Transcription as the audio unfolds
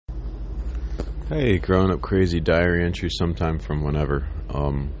Hey, growing up crazy diary entry sometime from whenever.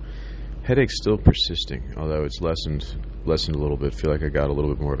 Headache's still persisting, although it's lessened a little bit. Feel like I got a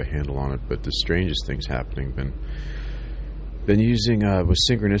little bit more of a handle on it, but the strangest things happening. Been using with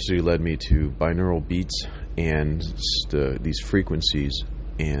synchronicity led me to binaural beats and these frequencies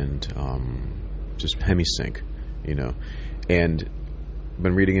and just hemisync, and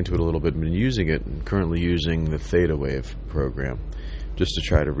been reading into it a little bit. Been using it and currently using the theta wave program just to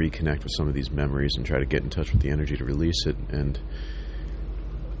try to reconnect with some of these memories and try to get in touch with the energy to release it. And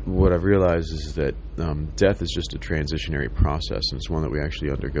what I've realized is that death is just a transitionary process, and it's one that we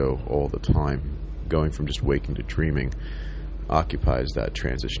actually undergo all the time. Going from just waking to dreaming occupies that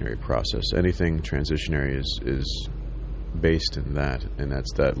transitionary process. Anything transitionary is based in that, and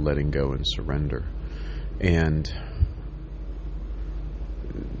that's that letting go and surrender. And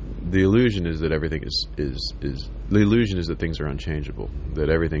the illusion is that everything is the illusion is that things are unchangeable, that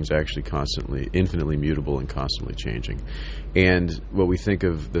everything's actually constantly, infinitely mutable and constantly changing. And what we think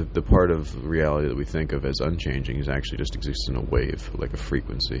of, the part of reality that we think of as unchanging is actually just exists in a wave, like a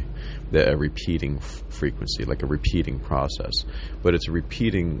frequency, a repeating frequency, like a repeating process. But it's a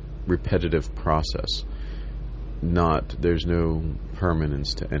repeating, repetitive process. There's no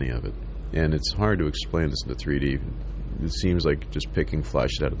permanence to any of it. And it's hard to explain this in the 3D. It seems like just picking fly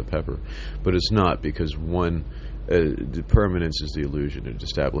shit out of the pepper, but it's not, because the permanence is the illusion. It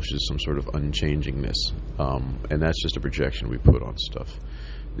establishes some sort of unchangingness, and that's just a projection we put on stuff.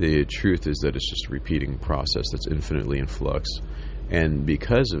 The truth is that it's just a repeating process that's infinitely in flux, and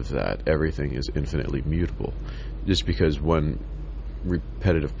because of that, everything is infinitely mutable. Just because one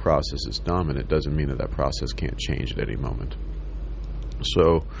repetitive process is dominant doesn't mean that that process can't change at any moment.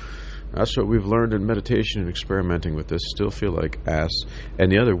 So that's what we've learned in meditation and experimenting with this. Still feel like ass. And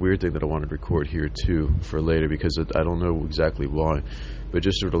the other weird thing that I wanted to record here too for later, because I don't know exactly why, but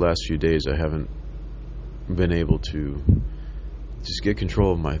just over the last few days I haven't been able to just get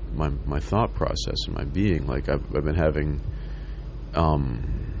control of my thought process and my being. Like I've been having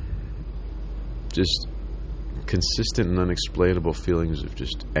just consistent and unexplainable feelings of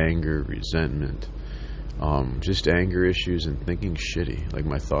just anger, resentment, just anger issues, and thinking shitty. Like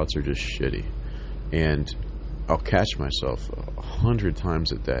my thoughts are just shitty, and I'll catch myself 100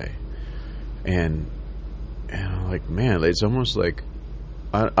 times a day, and I'm like, man, it's almost like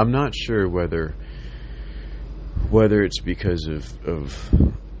I'm not sure whether it's because of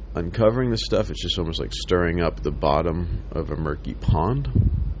uncovering the stuff. It's just almost like stirring up the bottom of a murky pond,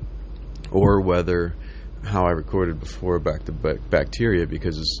 or whether, how I recorded before, back to bacteria,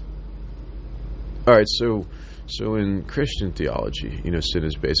 because it's all right. So in Christian theology, sin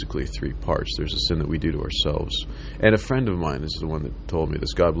is basically three parts. There's a sin that we do to ourselves, and a friend of mine is the one that told me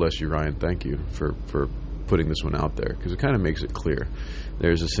this. God bless you, Ryan. Thank you for putting this one out there, because it kind of makes it clear.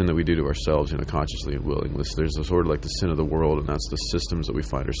 There's a sin that we do to ourselves, consciously and willingly. There's a sort of like the sin of the world, and that's the systems that we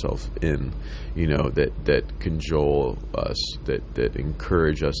find ourselves in, that cajole us, that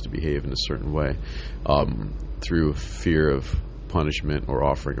encourage us to behave in a certain way, through fear of punishment or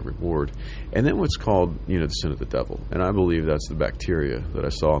offering a reward. And then what's called, the sin of the devil. And I believe that's the bacteria that I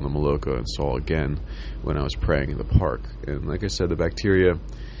saw in the Maloka and saw again when I was praying in the park. And like I said, the bacteria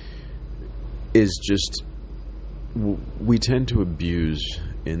is just, we tend to abuse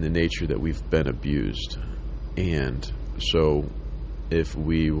in the nature that we've been abused. And so if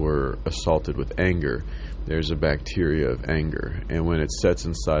we were assaulted with anger, there's a bacteria of anger. And when it sets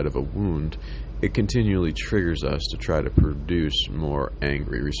inside of a wound, it continually triggers us to try to produce more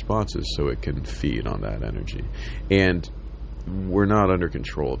angry responses so it can feed on that energy. And we're not under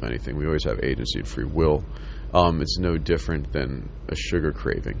control of anything. We always have agency and free will. It's no different than a sugar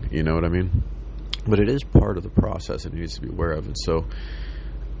craving. You know what I mean? But it is part of the process and it needs to be aware of. And so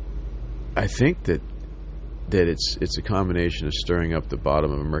I think that it's a combination of stirring up the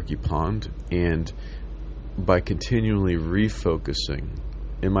bottom of a murky pond, and by continually refocusing.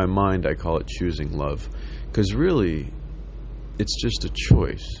 In my mind, I call it choosing love, because really, it's just a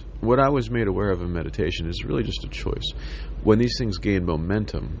choice. What I was made aware of in meditation is really just a choice. When these things gain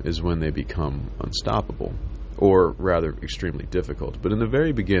momentum is when they become unstoppable, or rather extremely difficult. But in the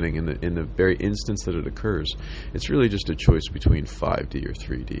very beginning, in the very instance that it occurs, it's really just a choice between 5D or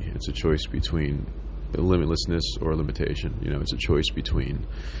 3D. It's a choice between limitlessness or limitation. It's a choice between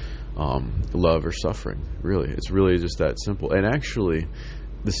love or suffering. Really, it's really just that simple. And actually,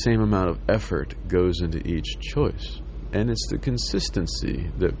 the same amount of effort goes into each choice, and it's the consistency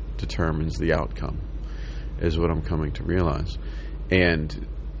that determines the outcome, is what I'm coming to realize. And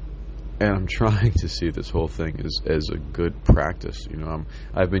I'm trying to see this whole thing as a good practice.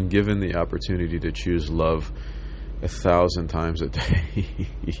 I've been given the opportunity to choose love 1,000 times a day.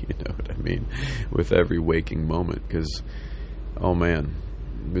 You know what I mean, with every waking moment. Because, oh man,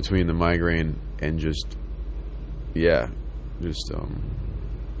 between the migraine and just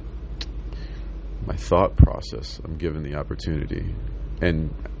my thought process, I'm given the opportunity,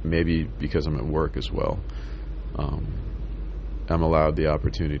 and maybe because I'm at work as well, I'm allowing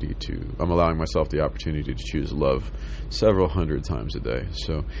myself the opportunity to choose love several hundred times a day.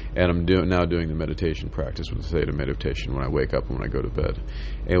 So, and I'm now doing the meditation practice with the theta meditation when I wake up and when I go to bed.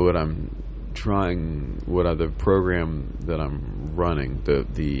 And the program that I'm running,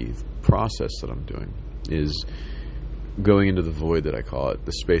 the process that I'm doing is going into the void, that I call it,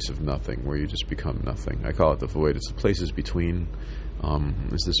 the space of nothing, where you just become nothing. I call it the void. It's the places between.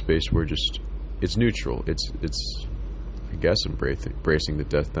 It's the space where it's neutral. It's I guess embracing the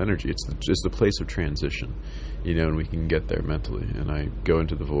death energy. It's just the place of transition, and we can get there mentally. And I go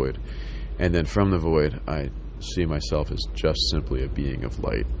into the void, and then from the void, I see myself as just simply a being of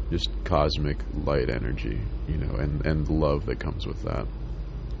light, just cosmic light energy, and the love that comes with that.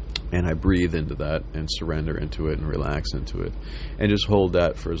 And I breathe into that and surrender into it and relax into it, and just hold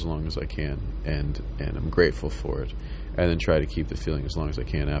that for as long as I can. And I'm grateful for it, and then try to keep the feeling as long as I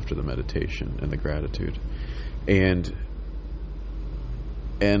can after the meditation and the gratitude. And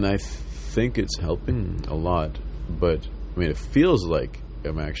I think it's helping a lot, but I mean, it feels like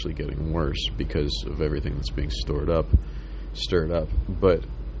I'm actually getting worse because of everything that's being stirred up. But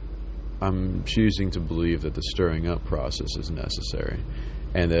I'm choosing to believe that the stirring up process is necessary,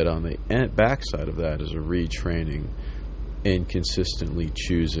 and that on the backside of that is a retraining in consistently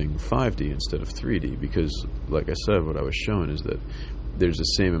choosing 5D instead of 3D, because, like I said, what I was shown is that there's the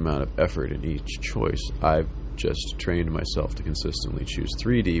same amount of effort in each choice. I've just trained myself to consistently choose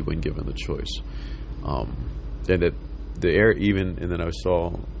 3D when given the choice, and that the air, and then I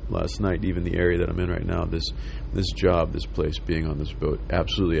saw last night, even the area that I'm in right now, this job, this place, being on this boat,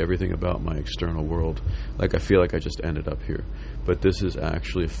 absolutely everything about my external world, like I feel like I just ended up here, but this is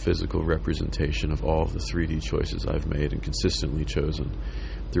actually a physical representation of all of the 3D choices I've made and consistently chosen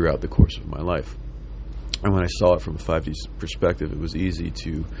throughout the course of my life. And when I saw it from a 5D perspective, it was easy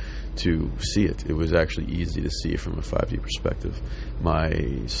to see it. It was actually easy to see from a 5D perspective.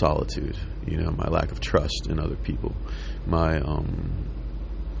 My solitude, my lack of trust in other people, my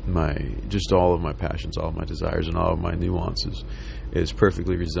just all of my passions, all of my desires, and all of my nuances is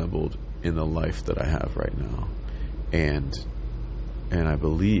perfectly resembled in the life that I have right now. And I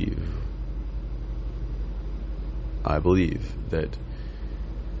believe that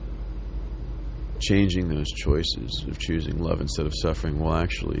changing those choices of choosing love instead of suffering will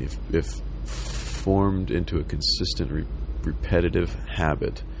actually, if formed into a consistent, repetitive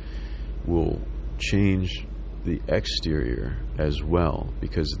habit, will change the exterior as well,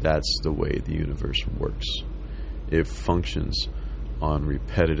 because that's the way the universe works. It functions on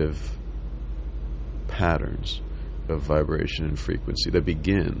repetitive patterns of vibration and frequency that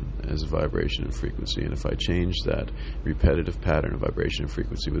begin as vibration and frequency, and if I change that repetitive pattern of vibration and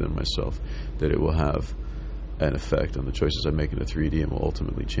frequency within myself, that it will have an effect on the choices I make in a 3D and will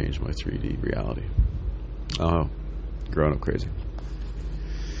ultimately change my 3D reality. Oh, grown up crazy.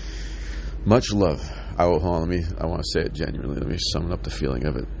 Much love. I want to say it genuinely. Let me sum up the feeling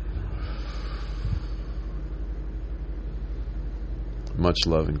of it. Much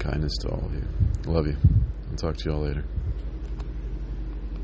love and kindness to all of you. Love you. I'll talk to you all later.